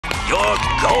You're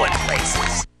going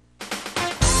places.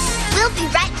 We'll be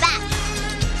right back.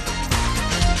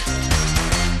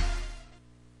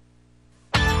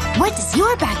 What does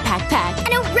your backpack pack?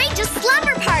 An outrageous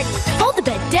slumber party. Fold the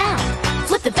bed down.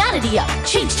 Flip the vanity up.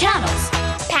 Change channels.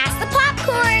 Pass the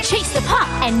popcorn. Chase the pop.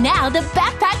 And now the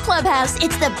Backpack Clubhouse.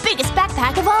 It's the biggest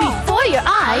backpack of all. Before your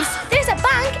eyes. There's a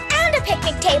bunk and a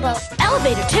picnic table.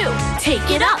 Elevator too. Take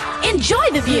it up. Enjoy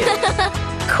the view.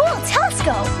 Cool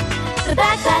telescope. The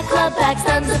Backpack Club packs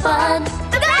tons of fun.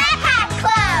 The Backpack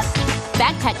Club.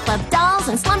 Backpack Club dolls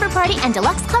and slumber party and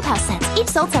deluxe clubhouse sets, each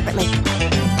sold separately.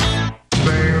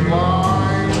 Stay in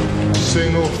line,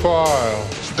 single file.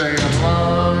 Stay in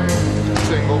line,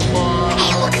 single file.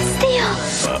 Hey, look, it's Theo.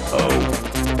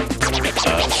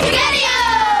 Spaghetti-O!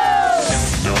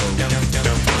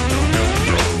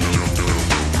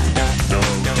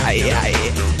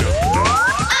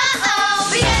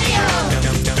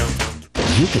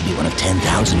 You could be one of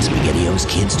 10,000 SpaghettiOs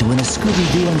kids to win a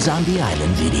Scooby-Doo on Zombie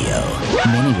Island video.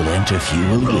 Many will enter, few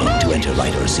will win. To enter,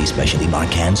 write or see specially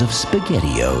marked cans of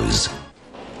SpaghettiOs.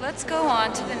 Let's go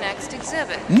on to the next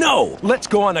exhibit. No! Let's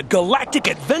go on a galactic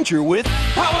adventure with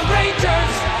Power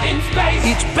Rangers in space!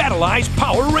 It's Battle-Eyes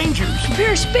Power Rangers.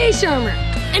 There's space armor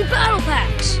and battle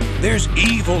packs. There's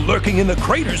evil lurking in the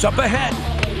craters up ahead.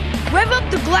 Rev up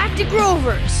the Galactic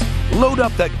Rovers. Load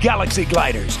up the Galaxy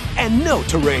Gliders, and no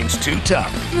terrain's too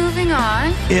tough. Moving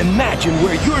on. Imagine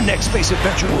where your next space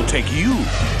adventure will take you.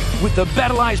 With the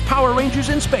Battle-Eyes Power Rangers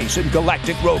in Space and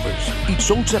Galactic Rovers, each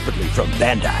sold separately from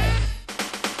Bandai.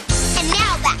 And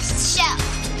now back to the show.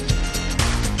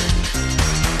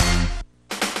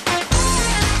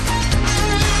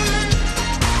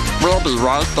 We'll be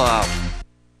right back.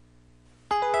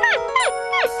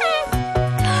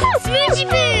 Smoochy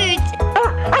Boots!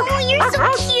 Oh, you're so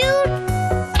cute!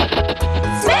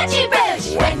 Smoochy Boots!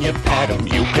 When you pet him,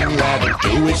 you can let him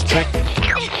do his trick.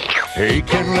 He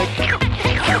can lick.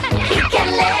 He can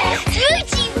lick!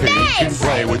 Smoochy He can face!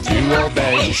 play with you all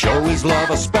day. Show his love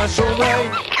a special way.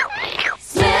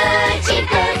 Smoochy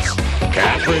Boots!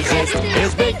 Can't resist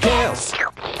his big kiss.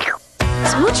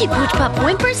 Smoochy Pooch Pup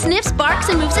whimpers, sniffs, barks,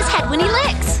 and moves his head when he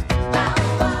licks.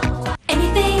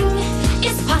 Anything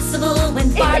is possible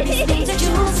when Barbie spins her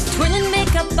jewels. Twirling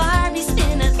makeup, Barbie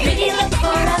spin a pretty look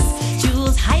for us.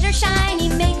 Jewels hide her shiny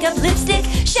makeup, lipstick,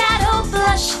 shadow,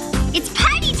 blush. It's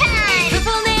party time!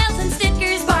 Purple nails and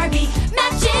stickers, Barbie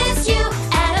matches you.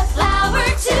 Add a flower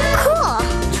too. Cool!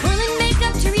 Twirling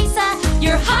makeup, Teresa,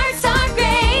 your hearts are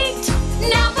great.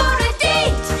 Now for a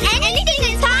date. Anything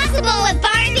is possible with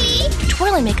Barbie!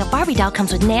 Twirling Makeup Barbie doll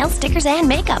comes with nails, stickers, and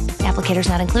makeup. Applicators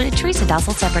not included. Teresa doll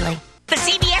sold separately. The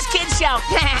CBS Kids Show.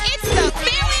 It's the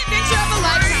family adventure of a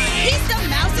lifetime. He's the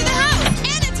mouse of the house,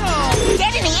 Anatole.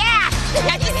 Get in the act.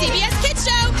 At the CBS Kids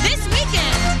Show this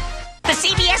weekend. The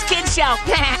CBS Kids Show.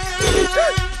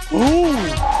 Ooh!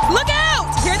 Look out!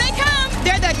 Here they come.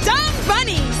 They're the Dumb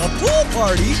Bunnies. A pool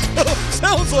party?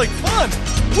 Sounds like fun.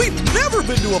 We've never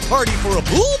been to a party for a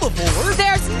pool before.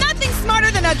 There's nothing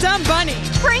smarter than a dumb bunny.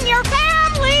 Bring your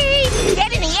family.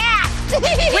 Get in the act. With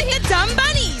the Dumb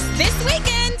Bunnies this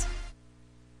weekend.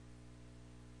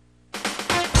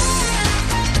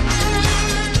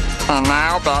 And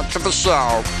now back to the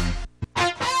show.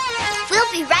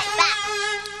 We'll be right back.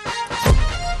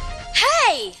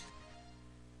 Hey!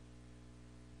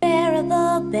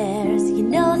 Bearable bears, you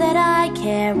know that I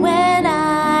care when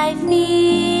I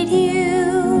feed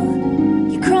you.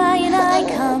 You cry and I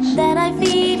come, then I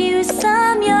feed you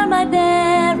some. You're my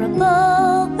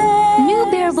bearable bear. New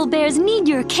Bearable Bears need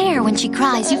your care. When she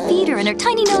cries, you feed her, and her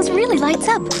tiny nose really lights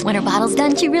up. When her bottle's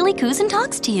done, she really coos and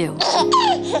talks to you.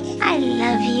 I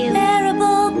love you.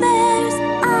 Bearable bears,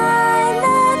 I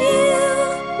love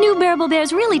you. New Bearable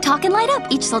Bears really talk and light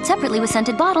up. Each sold separately with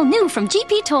scented bottle, new from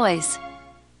GP Toys.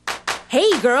 Hey,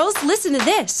 girls, listen to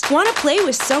this. Want to play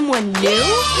with someone new?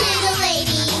 Little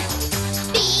lady,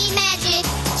 be magic.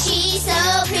 She's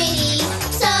so pretty,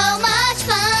 so much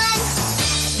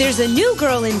fun. There's a new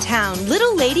girl in town,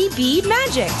 Little Lady Bee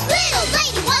Magic. Little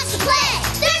lady wants to play.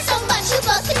 There's so much you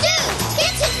both can do.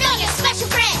 Get to know your special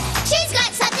friend. She's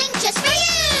got something just for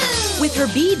you. With her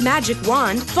bead magic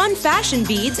wand, fun fashion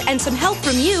beads, and some help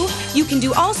from you, you can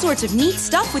do all sorts of neat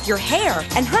stuff with your hair,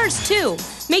 and hers too.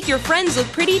 Make your friends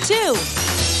look pretty too.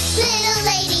 Little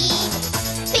lady,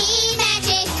 be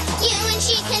magic. You and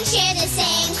she can share the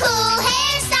same cool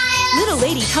hairstyle. little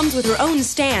lady comes with her own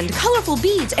stand, colorful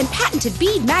beads, and patented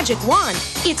bead magic wand.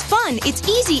 It's fun, it's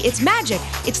easy, it's magic.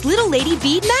 It's Little Lady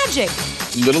Bead Magic.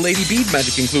 Little Lady Bead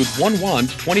Magic includes 1 wand,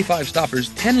 25 stoppers,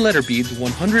 10 letter beads,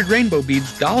 100 rainbow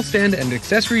beads, doll stand, and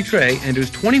accessory tray, and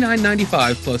is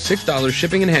 $29.95 plus $6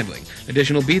 shipping and handling.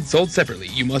 Additional beads sold separately.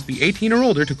 You must be 18 or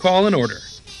older to call and order.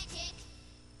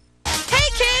 Hey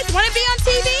kids, want to be on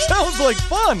TV? Sounds like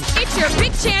fun! It's your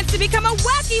big chance to become a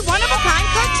wacky, one-of-a-kind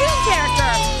cartoon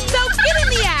character. So get in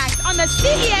the act on the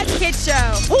CBS Kids Show.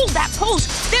 Hold that pose.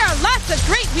 There are lots of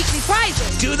great weekly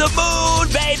prizes. To the moon,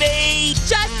 baby!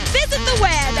 Just visit the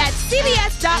web at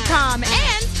cbs.com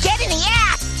and Get in the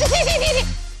act!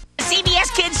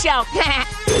 CBS Kids Show.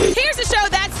 here's a show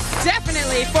that's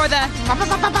definitely for the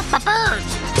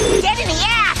birds. Get in the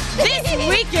act! This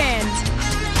weekend.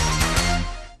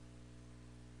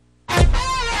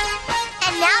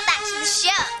 And now back to the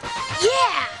show.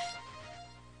 Yeah!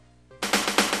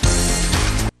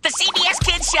 The CBS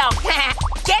Kids Show.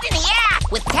 Get in the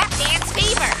act with Tap Dance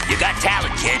Fever. You got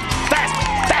talent, kid.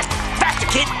 Faster,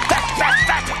 kid.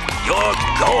 Faster. You're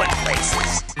going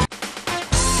places.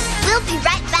 We'll be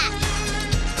right back.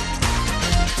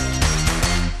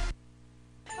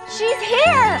 She's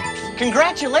here!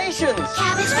 Congratulations!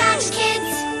 Cabbage Patch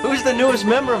Kids. Who's the newest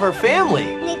member of her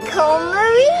family? Nicole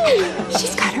Marie.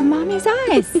 She's got her mommy's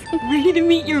eyes. Ready to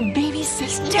meet your baby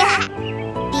sister.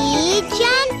 Be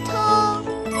gentle.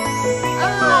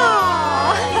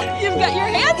 Oh, you've got your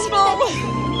hands full.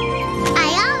 I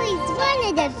always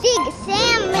wanted a big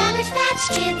family. Cabbage Patch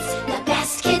Kids, the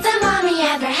best kids a mommy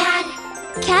ever had.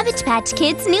 Cabbage Patch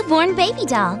Kids newborn baby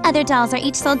doll. Other dolls are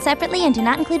each sold separately and do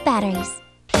not include batteries.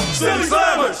 Silly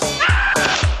Slammers!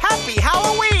 Happy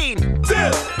Halloween!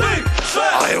 Silly Slammers!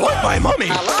 I want my mummy.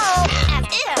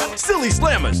 Hello? Silly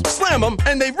Slammers! Slam them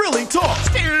and they really talk.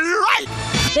 Right!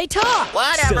 They talk.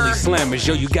 Whatever. Silly Slammers,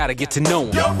 yo, you gotta get to know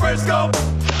them. Yo, Frisco!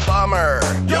 Bummer.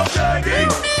 Yo, Shaggy!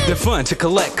 They're fun to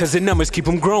collect because their numbers keep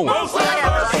them growing.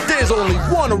 There's only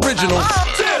one original.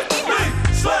 Silly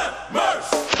Slammers!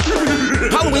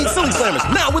 Halloween Silly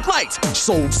Slammers, now with lights, each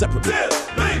sold separately.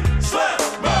 Silly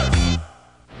Slammers!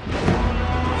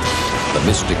 The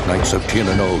Mystic Knights of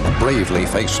Tirnanog bravely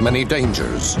face many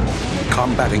dangers,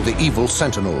 combating the evil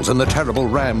Sentinels and the terrible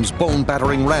Ram's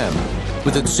bone-battering ram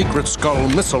with its secret skull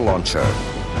missile launcher.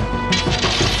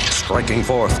 Striking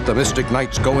forth, the Mystic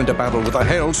Knights go into battle with a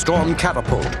Hailstorm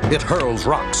catapult. It hurls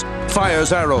rocks,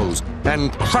 fires arrows,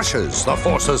 and crushes the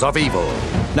forces of evil.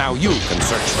 Now you can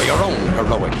search for your own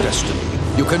heroic destiny.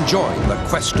 You can join the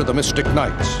quest of the Mystic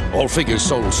Knights. All figures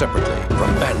sold separately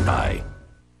from Bandai.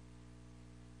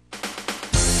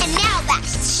 And now back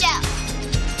to the show.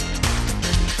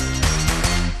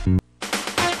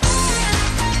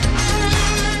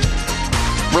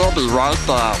 We'll be right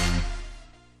back.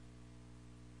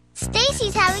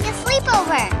 Stacy's having a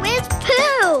sleepover with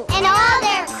Pooh and all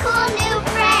their cool new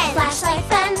friends. Flashlight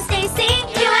Fun, Stacy,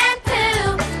 you and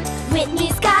Pooh.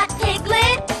 Whitney's got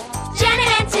Piglet, Janet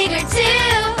and Tigger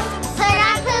too. Put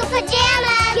on Pooh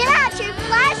pajamas. Get out your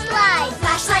flashlight.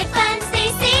 Flashlight Fun,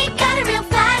 Stacy, got a real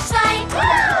flashlight.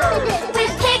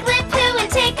 With Piglet, Pooh, and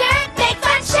Tigger, make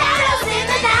fun shadows in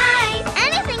the night.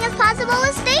 Anything is possible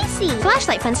with Stacy.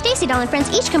 Flashlight Fun, Stacy doll and friends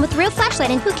each come with real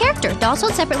flashlight and Pooh character. Dolls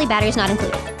sold separately, batteries not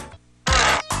included.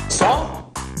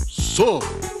 Saw.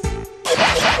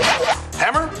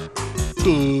 Hammer?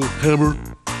 Hammer.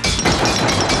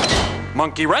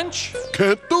 Monkey wrench?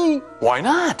 Can't do. Why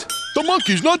not? The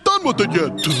monkey's not done with it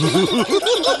yet.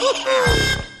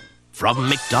 From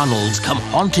McDonald's come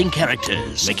haunting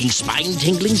characters making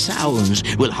spine-tingling sounds.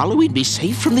 Will Halloween be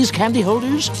safe from these candy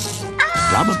holders?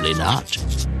 Probably not.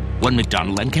 One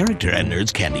McDonald and character and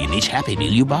Nerds candy in each Happy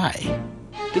Meal you buy.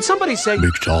 Did somebody say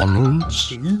McDonald's?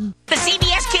 The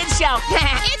CBS Kids Show.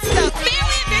 It's the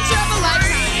family adventure of a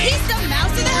lifetime. He's the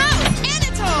mouse of the house,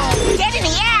 Anatole. Get in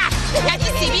the act At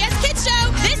the CBS Kids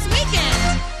Show this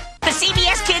weekend. The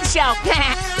CBS Kids Show.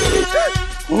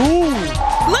 Ooh.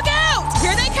 Look out!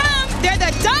 Here they come. They're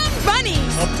the Dumb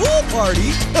Bunnies. A pool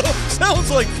party?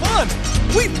 Sounds like fun.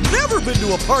 We've never been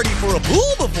to a party for a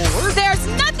pool before. There's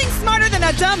nothing smarter than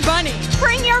a dumb bunny.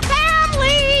 Bring your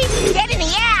family. Get in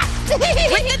the act with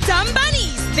the Dumb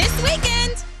Bunnies this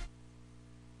weekend.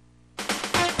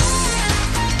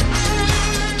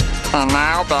 And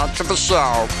now back to the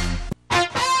show.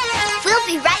 We'll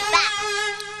be right back.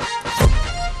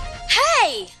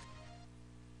 Hey!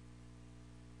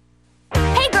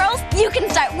 Hey girls, you can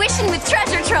start wishing with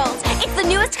Treasure Trolls. It's the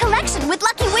newest collection with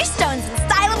lucky wish stones and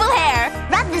styleable hair.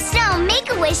 Rub the stone, make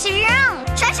a wish of your own.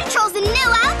 Treasure Trolls in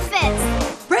new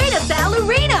outfits. Braid a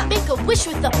ballerina. Make a wish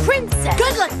with the princess.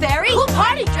 Good luck, fairy. Cool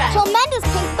party dress. Tremendous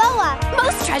pink boa.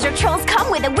 Most treasure trolls come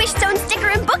with a wish stone sticker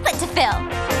and booklet to fill.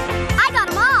 I got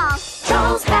them all.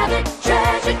 Trolls have it,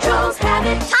 treasure trolls have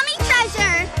it. Tummy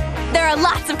treasure. There are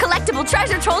lots of collectible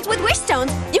treasure trolls with wish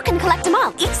stones. You can collect them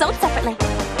all, each sold separately.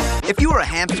 If you were a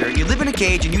hamster, you'd live in a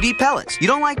cage and you'd eat pellets. You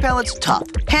don't like pellets? Tough.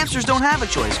 Hamsters don't have a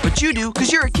choice, but you do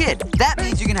because you're a kid. That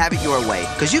means you can have it your way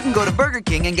because you can go to Burger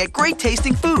King and get great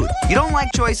tasting food. You don't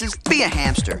like choices? Be a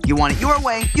hamster. You want it your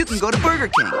way? You can go to Burger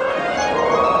King.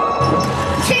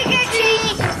 Trick or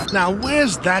treat. Now,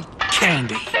 where's that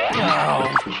candy?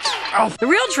 The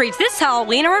real treats this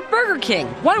Halloween are at Burger King.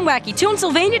 One wacky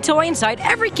Toon-Sylvania toy inside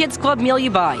every Kids Club meal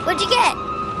you buy. What'd you get?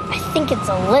 I think it's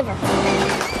a liver.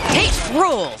 Taste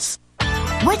rules!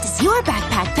 What does your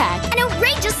backpack pack? An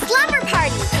outrageous slumber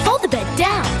party. Fold the bed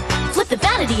down. Flip the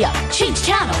vanity up. Change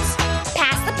channels.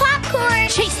 Pass the popcorn.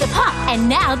 Chase the pop. And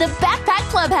now the Backpack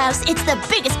Clubhouse. It's the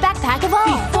biggest backpack of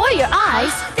all. Before your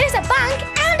eyes, there's a bunk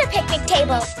and a picnic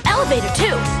table. Elevator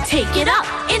too. Take it up.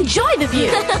 Enjoy the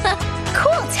view.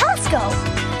 Cool telescope.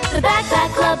 The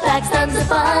Backpack Club packs tons of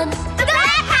fun. The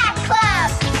Backpack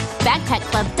Club. Backpack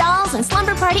Club dolls and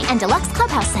slumber party and deluxe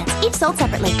clubhouse sets, each sold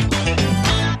separately.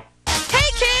 Hey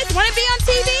kids, want to be on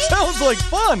TV? Sounds like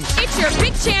fun! It's your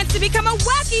big chance to become a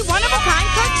wacky, one-of-a-kind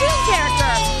cartoon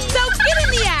character. So get in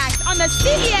the act on the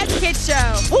CBS Kids Show.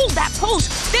 Hold that pose!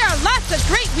 There are lots of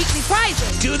great weekly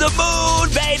prizes. To the moon,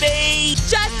 baby!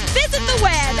 Just visit the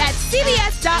web at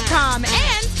cbs.com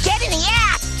and get in the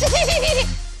act!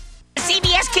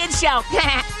 CBS Kids Show.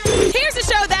 Here's a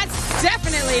show that's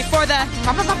definitely for the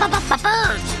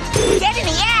birds. Get in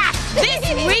the act this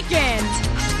weekend.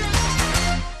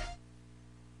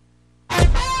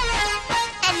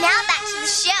 And now back to the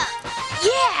show.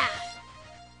 Yeah.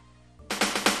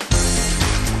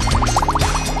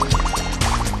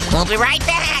 We'll be right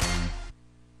back.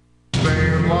 Stay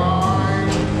in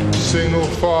line, single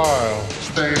file.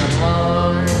 Stay in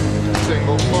line,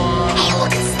 single file. Hey,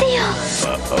 look, it's Theo.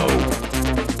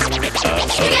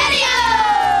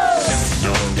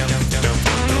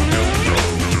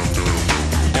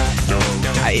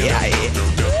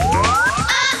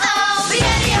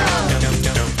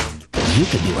 You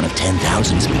could be one of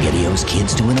 10,000 SpaghettiOs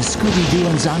kids to win a Scooby-Doo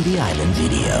on Zombie Island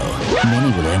video.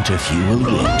 Many will enter, few will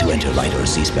win. To enter, light or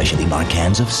see specially marked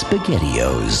cans of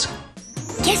SpaghettiOs.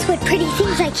 Guess what pretty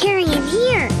things I carry in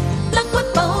here? Look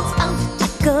what folds out. A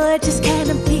gorgeous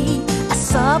canopy. A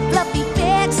soft, fluffy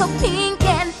bed so pink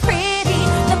and pretty.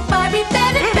 The Barbie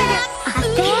bed and bath. A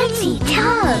fancy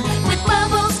tub. With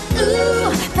bubbles,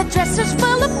 ooh. The dresser's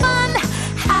full of fun.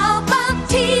 How about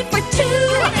tea for two?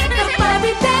 The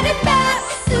Barbie bed and bath.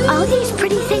 All these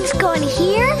pretty things go in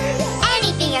here?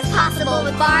 Anything is possible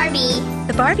with Barbie.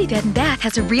 The Barbie bed and bath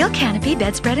has a real canopy,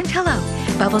 bedspread, and pillow.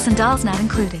 Bubbles and dolls not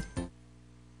included.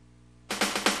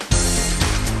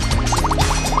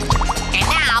 And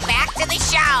now back to the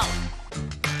show.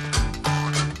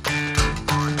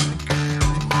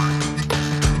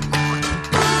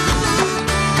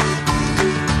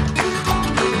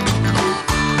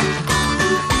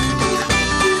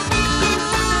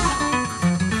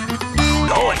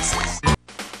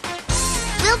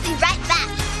 We'll be right back.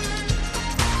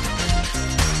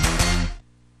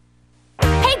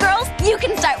 Hey girls, you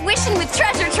can start wishing with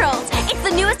treasure trolls. It's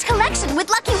the newest collection with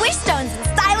lucky wish stones and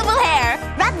styleable hair.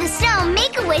 Rub the stone,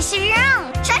 make a wish of your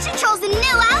own. Treasure trolls in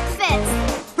new outfits.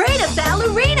 Braid a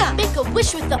ballerina. Make a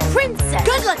wish with the princess.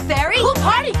 Good luck, fairy. Cool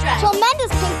party dress.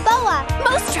 Tremendous pink boa.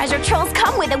 Most treasure trolls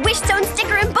come with a wish stone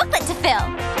sticker and booklet to fill.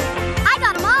 I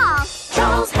got them all.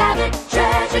 Trolls have it.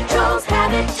 Treasure trolls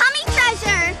have it. Tummy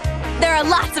treasure. There are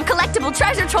lots of collectible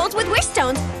treasure trolls with wish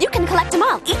stones. You can collect them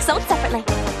all, each sold separately.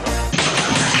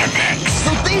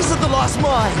 So these are the lost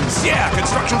mines. Yeah,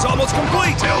 construction's almost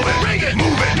complete. Build it, rig it,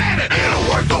 move it, man it. It'll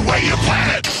work the way you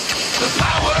plan it. The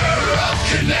power of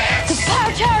Connect. The power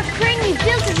tower crane we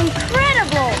built is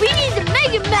incredible. We need the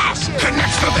Mega Masher.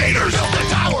 Connect the Vaders. Build the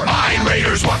tower. Mine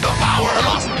Raiders want the power. The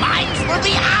lost mines will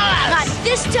be ours. Not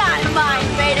this time, Mine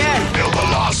Raider. Build the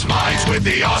lost mines with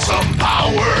the awesome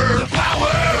power. The power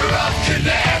of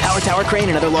Connect. Power tower crane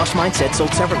and other lost mine sets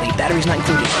sold separately. Batteries not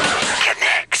included.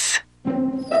 Connects.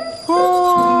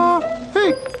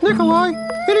 Hey, Nikolai,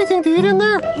 anything to eat in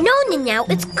there? No, Now,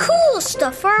 it's cool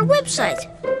stuff for our website.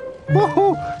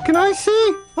 Whoa, can I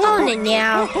see? Oh,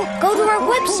 now, go to our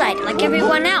website like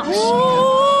everyone else.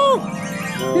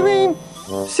 You mean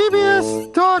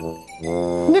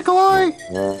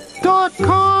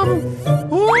cbs.nikolai.com?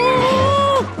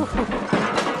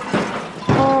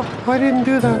 Oh, I didn't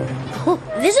do that.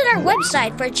 Visit our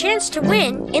website for a chance to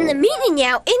win in the Meet Me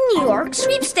Now in New York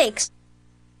sweepstakes.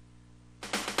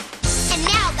 And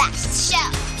now back to to the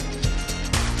show.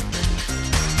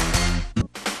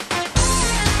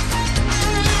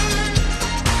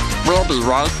 We'll be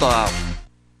right back.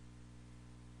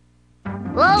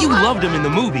 You loved him in the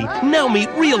movie. Now meet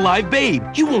real-life Babe.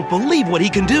 You won't believe what he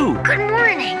can do. Good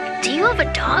morning. Do you have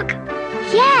a dog?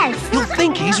 Yes. You'll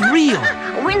think he's real.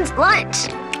 When's lunch?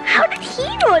 How did he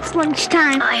know it's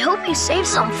lunchtime? I hope he saved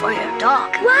some for your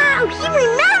dog. Wow, he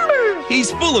remembered!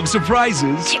 He's full of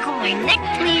surprises. Tickle my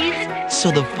neck, please.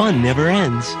 So the fun never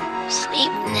ends.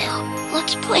 Sleep now.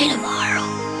 Let's play tomorrow.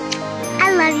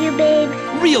 I love you, babe.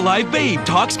 Real-life Babe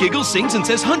talks, giggles, sings, and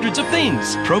says hundreds of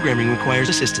things. Programming requires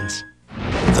assistance.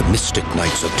 The mystic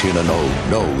knights of Tirano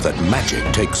know that magic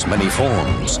takes many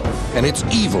forms. And it's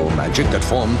evil magic that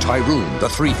formed Tyroon, the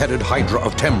three-headed Hydra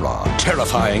of Temra,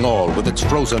 terrifying all with its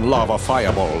frozen lava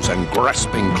fireballs and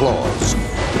grasping claws.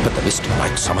 But the mystic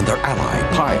knights summon their ally,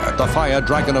 Pyre, the fire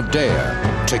dragon of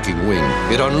Dare. Taking wing,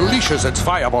 it unleashes its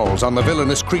fireballs on the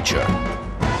villainous creature.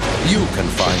 You can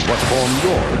find what form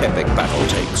your epic battle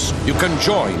takes. You can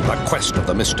join the quest of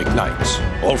the Mystic Knights.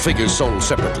 All figures sold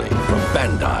separately from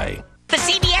Bandai. The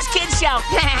CBS Kids Show.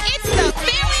 It's the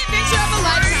family adventure of a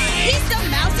lifetime. He's the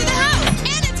mouse of the house,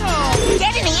 Anatole.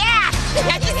 Get in the act.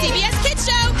 At the CBS Kids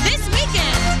Show this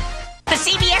weekend. The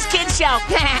CBS Kids Show.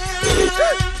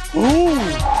 Ooh.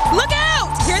 Look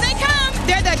out! Here they come.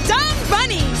 They're the Dumb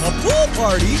Bunnies. A pool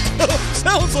party?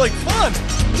 Sounds like fun.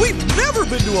 We've never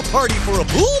been to a party for a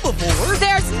pool before.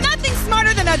 There's nothing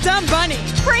smarter than a dumb bunny.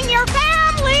 Bring your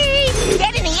family.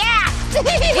 Get in the act.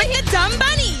 With the Dumb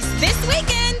Bunnies this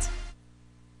weekend.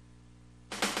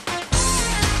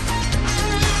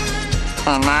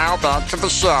 And now back to the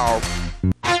show.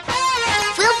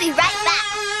 We'll be right back.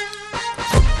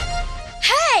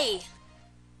 Hey!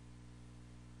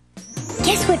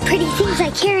 Guess what pretty things I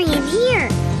carry in here?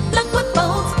 Look what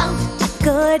rolls out. A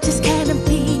gorgeous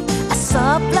canopy. I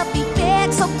saw a fluffy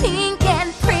bag so pink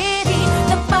and pretty.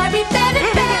 The Barbie bed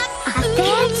and bath. A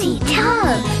fancy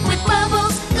tub. With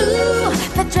bubbles, ooh.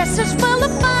 The dresser's full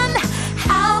of fun.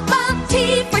 How about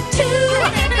tea for two?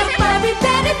 The Barbie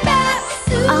bed and bath.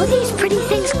 All these pretty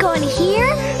things go in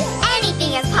here?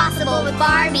 Anything is possible with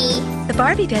Barbie. The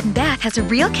Barbie bed and bath has a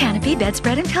real canopy,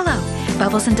 bedspread, and pillow.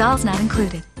 Bubbles and dolls not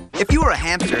included. If you were a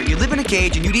hamster, you'd live in a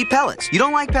cage and you'd eat pellets. You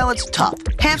don't like pellets? Tough.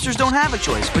 Hamsters don't have a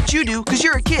choice, but you do because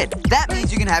you're a kid. That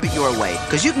means you can have it your way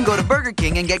because you can go to Burger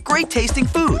King and get great tasting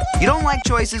food. You don't like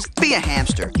choices? Be a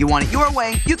hamster. You want it your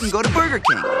way? You can go to Burger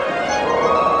King.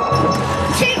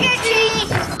 Trick or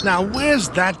treat! Now, where's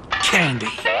that candy?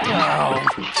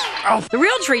 The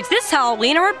real treats this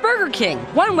Halloween are at Burger King.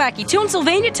 One wacky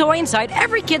Toonsylvania toy inside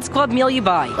every Kids Club meal you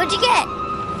buy. What'd you get?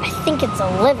 I think it's a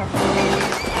liver.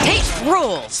 Taste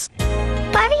rules.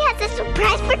 Barbie has a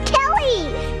surprise for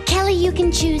Kelly. Kelly, you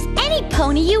can choose any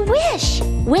pony you wish.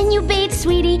 When you bathe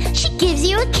Sweetie, she gives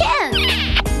you a kiss.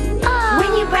 Oh.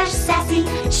 When you brush Sassy,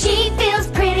 she feels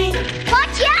pretty.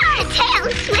 Watch your tail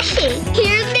swishy.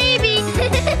 Here's Baby.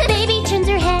 Baby turns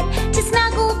her head to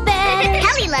snuggle better.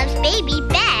 Kelly loves Baby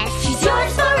best. She's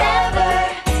yours forever.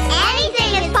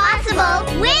 Anything is possible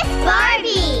with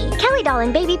Barbie. Kelly doll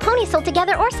and Baby pony sold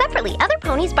together or separately. Other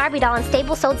ponies, Barbie doll and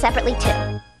stable sold separately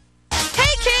too.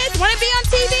 Hey kids, want to be on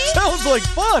TV? Sounds like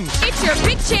fun. It's your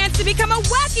big chance to become a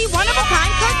wacky,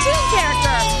 one-of-a-kind cartoon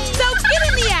character. So get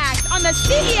in the act on the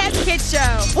CBS Kids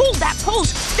Show. Hold that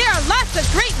pose. There are lots of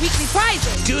great weekly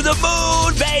prizes. To the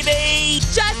moon, baby!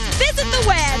 Just visit the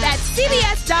web at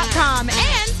cbs.com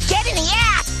and get in the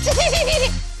act.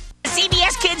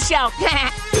 CBS Kids Show.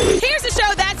 Here's a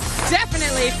show that's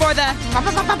definitely for the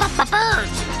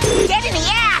birds. Get in the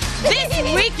act. This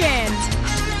weekend.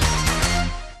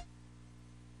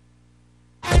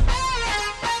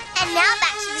 And now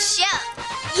back to the show.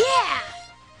 Yeah.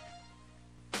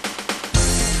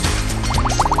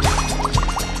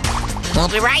 We'll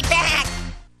be right back.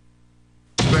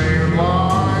 Stay in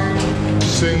line,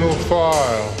 single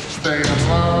file. Stay in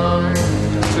line,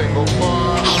 single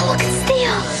file. Hey, look, it's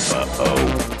Theo.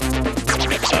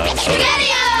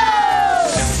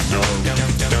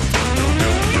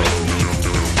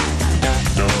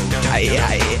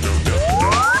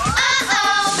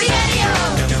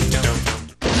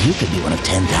 You could be one of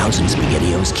 10,000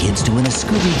 SpaghettiOs kids to win a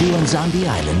Scooby-Doo on Zombie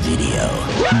Island video.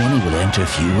 Many will enter,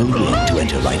 few will win. To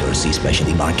enter, light or see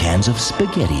specially marked cans of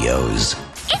SpaghettiOs.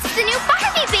 It's the new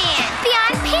Barbie band,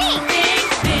 Beyond Pink.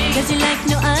 Cause you're like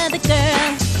no other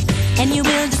girl, and you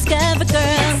will discover,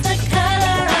 girl, the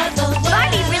color of the world.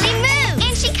 Barbie really moves,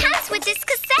 and she comes with this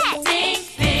cassette.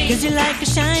 Cause you're like a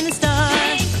shining star,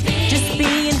 just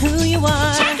being who you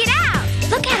are. Check it out.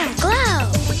 Look at her glow.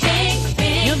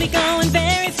 You'll be going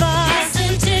very far.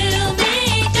 Listen to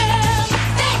me, girl.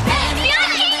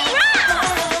 Beyond Pink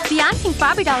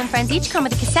Barbie doll and friends each come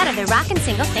with a cassette of their rockin'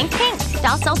 single, Think Pink.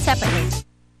 Dolls sold separately.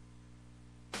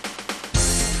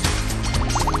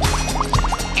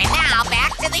 And now,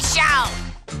 back to the show.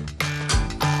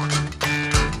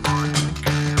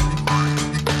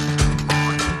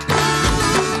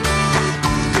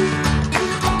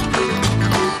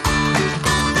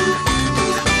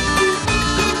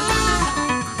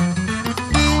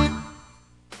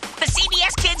 The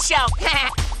CBS Kids Show.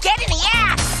 Get in the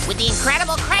act with the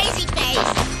incredible Crazy Face.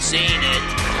 Seen it.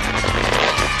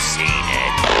 Seen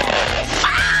it.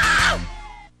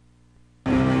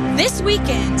 This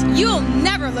weekend, you'll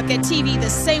never look at TV the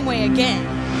same way again.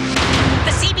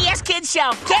 The CBS Kids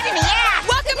Show. Get in the act.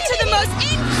 Welcome to the most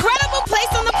incredible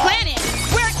place on the planet,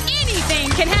 where anything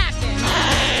can happen.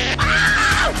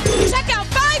 Check out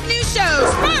 5 new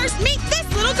shows. First, meet this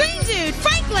little green dude,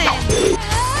 Franklin.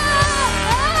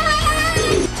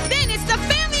 Then it's the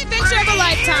family adventure of a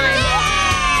lifetime.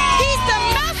 He's the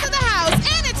mouse of the house,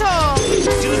 Anatole.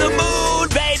 To the moon,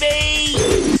 baby!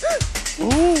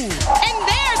 And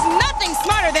there's nothing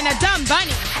smarter than a dumb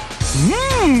bunny.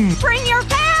 Bring your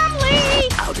family!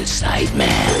 Out of sight,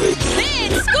 man.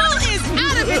 Then school is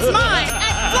out of its mind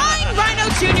at Flying Rhino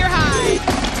Junior High.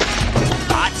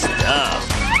 Hot stuff.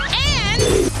 And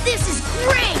This is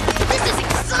great! This is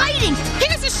exciting!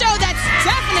 here's a show that's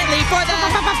definitely for the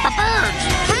birds.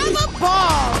 Have a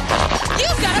ball.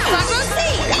 You've got a front row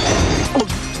seat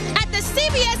at the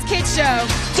CBS Kids Show.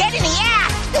 Get in the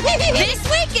act. This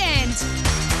weekend.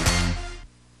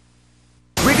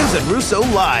 Riggins and Russo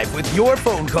live with your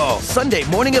phone call Sunday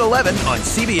morning at 11 on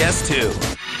CBS 2.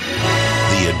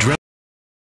 The